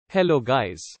Hello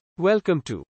guys. Welcome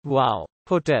to Wow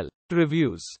Hotel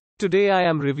Reviews. Today I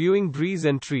am reviewing Breeze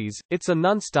and Trees. It's a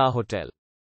non-star hotel.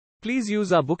 Please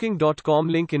use our booking.com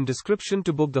link in description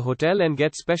to book the hotel and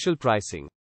get special pricing.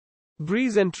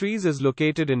 Breeze and Trees is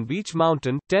located in Beech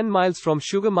Mountain, 10 miles from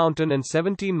Sugar Mountain and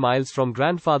 17 miles from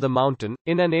Grandfather Mountain,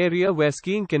 in an area where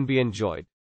skiing can be enjoyed.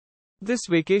 This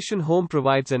vacation home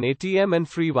provides an ATM and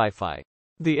free Wi-Fi.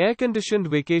 The air-conditioned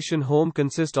vacation home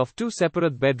consists of 2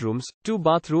 separate bedrooms, 2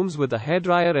 bathrooms with a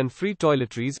hairdryer and free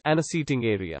toiletries, and a seating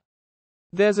area.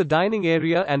 There's a dining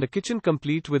area and a kitchen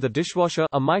complete with a dishwasher,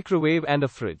 a microwave and a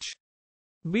fridge.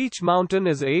 Beech Mountain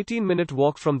is a 18-minute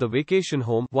walk from the vacation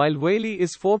home, while Whaley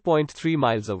is 4.3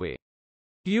 miles away.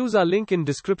 Use our link in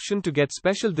description to get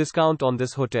special discount on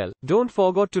this hotel. Don't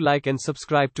forget to like and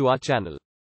subscribe to our channel.